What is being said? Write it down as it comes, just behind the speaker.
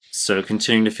So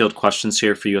continuing to field questions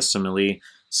here for USMLE.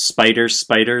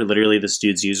 Spider, literally this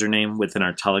dude's username within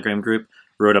our Telegram group,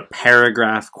 wrote a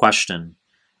paragraph question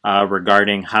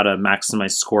regarding how to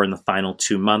maximize score in the final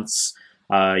 2 months.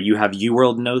 You have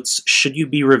UWorld notes. Should you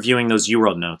be reviewing those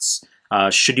UWorld notes?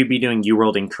 Should you be doing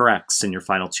UWorld incorrects in your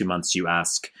final 2 months, you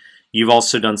ask? You've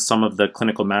also done some of the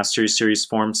Clinical Mastery Series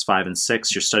forms 5 and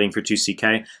 6. You're studying for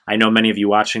 2CK. I know many of you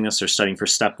watching this are studying for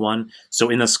Step 1. So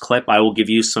in this clip, I will give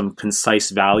you some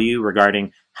concise value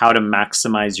regarding how to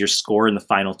maximize your score in the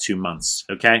final 2 months,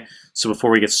 okay? So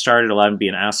before we get started, allow me to be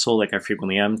an asshole like I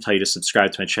frequently am. Tell you to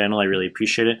subscribe to my channel. I really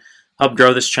appreciate it. Help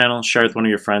grow this channel. Share with one of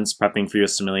your friends prepping for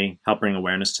USMLE. Help bring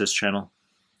awareness to this channel.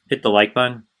 Hit the like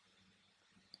button.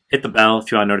 Hit the bell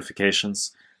if you want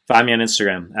notifications. Find me on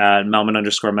Instagram at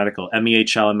Mehlman_medical,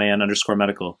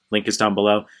 MEHLMAN_medical. Link is down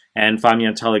below. And find me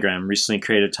on Telegram. Recently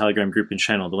created a Telegram group and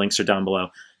channel. The links are down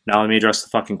below. Now let me address the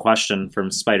fucking question from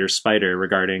Spider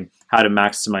regarding how to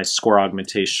maximize score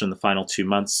augmentation in the final 2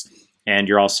 months. And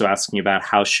you're also asking about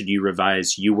how should you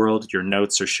revise UWorld, your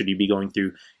notes, or should you be going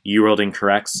through UWorld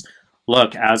incorrects?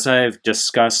 Look, as I've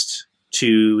discussed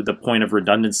to the point of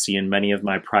redundancy in many of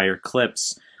my prior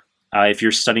clips, if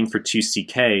you're studying for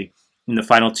 2CK, in the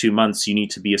final 2 months, you need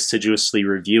to be assiduously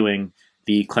reviewing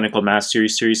the Clinical Mastery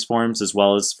Series forms as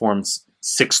well as forms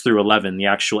 6 through 11, the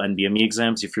actual NBME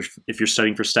exams. If you're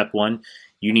studying for Step 1,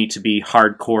 you need to be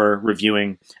hardcore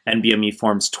reviewing NBME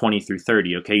forms 20 through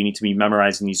 30, okay? You need to be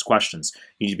memorizing these questions.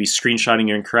 You need to be screenshotting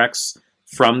your incorrects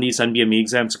from these NBME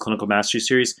exams to Clinical Mastery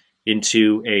Series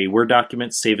into a Word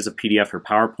document, save as a PDF or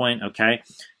PowerPoint, okay?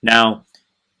 Now,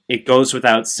 it goes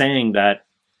without saying that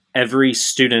every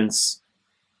student's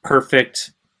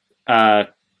perfect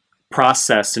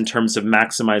process in terms of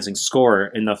maximizing score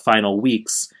in the final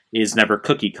weeks is never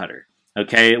cookie cutter.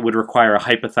 Okay, it would require a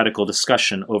hypothetical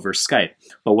discussion over Skype.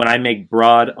 But when I make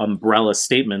broad umbrella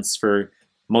statements for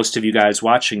most of you guys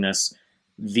watching this,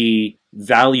 the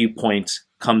value point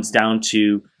comes down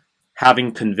to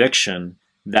having conviction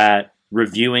that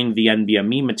reviewing the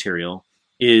NBME material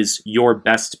is your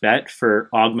best bet for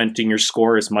augmenting your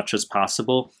score as much as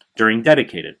possible during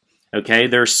dedicated. Okay,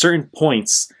 there are certain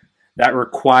points that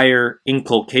require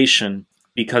inculcation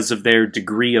because of their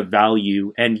degree of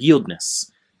value and yieldness.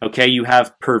 Okay, you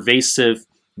have pervasive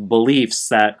beliefs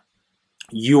that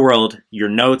UWorld, your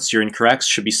notes, your incorrects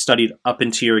should be studied up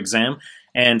into your exam,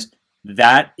 and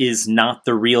that is not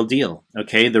the real deal.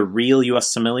 Okay, the real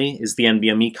USMLE is the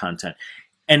NBME content.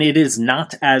 And it is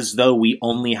not as though we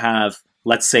only have,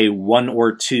 let's say, 1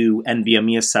 or 2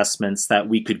 NBME assessments that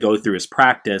we could go through as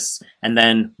practice, and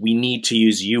then we need to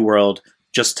use UWorld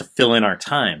just to fill in our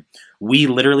time. We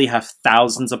literally have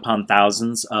thousands upon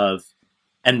thousands of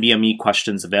NBME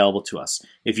questions available to us.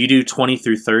 If you do 20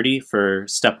 through 30 for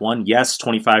Step 1, yes,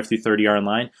 25 through 30 are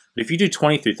online. But if you do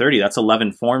 20 through 30, that's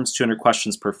 11 forms, 200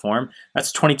 questions per form.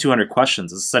 That's 2,200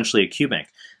 questions. It's essentially a QBank.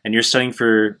 And you're studying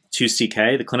for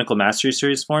 2CK, the Clinical Mastery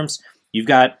Series forms. You've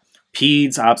got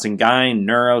Peds, Obs and Gyn,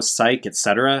 Neuro, Psych,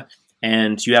 etc.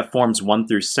 And you have forms 1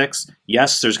 through 6.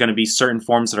 Yes, there's going to be certain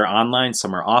forms that are online,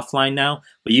 some are offline now,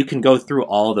 but you can go through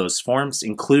all those forms,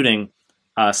 including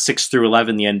 6 through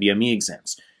 11, the NBME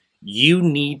exams. You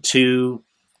need to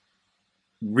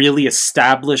really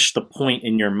establish the point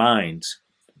in your mind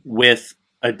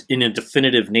in a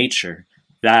definitive nature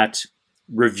that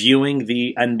reviewing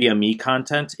the NBME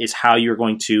content is how you're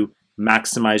going to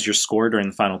maximize your score during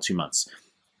the final 2 months.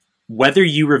 Whether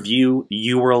you review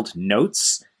UWorld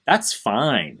notes, that's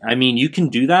fine. I mean, you can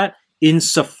do that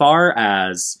insofar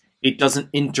as it doesn't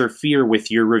interfere with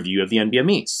your review of the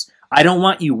NBMEs. I don't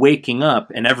want you waking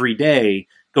up and every day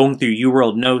going through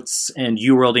UWorld notes and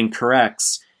UWorld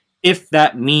incorrects if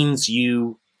that means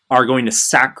you are going to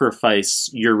sacrifice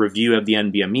your review of the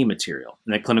NBME material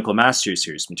and the Clinical Mastery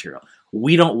Series material.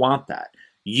 We don't want that.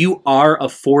 You are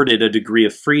afforded a degree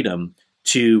of freedom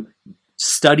to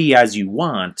study as you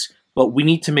want, but we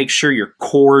need to make sure your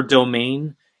core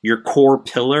domain, your core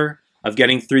pillar of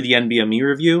getting through the NBME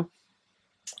review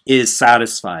is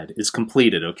satisfied, is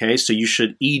completed, okay? So you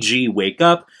should, e.g., wake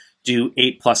up, do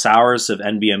 8+ hours of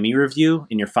NBME review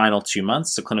in your final 2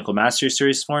 months, the Clinical Mastery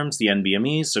Series forms, the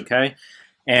NBMEs, okay?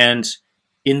 And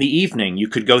in the evening, you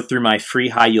could go through my free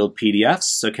high-yield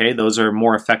PDFs, okay? Those are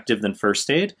more effective than first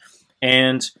aid.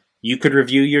 And you could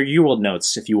review your UWorld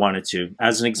notes if you wanted to,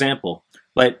 as an example.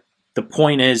 But the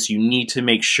point is, you need to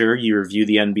make sure you review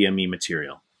the NBME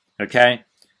material, okay?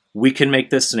 We can make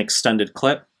this an extended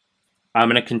clip. I'm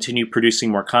going to continue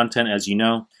producing more content, as you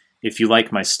know. If you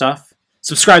like my stuff,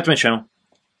 subscribe to my channel.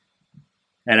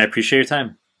 And I appreciate your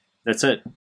time. That's it.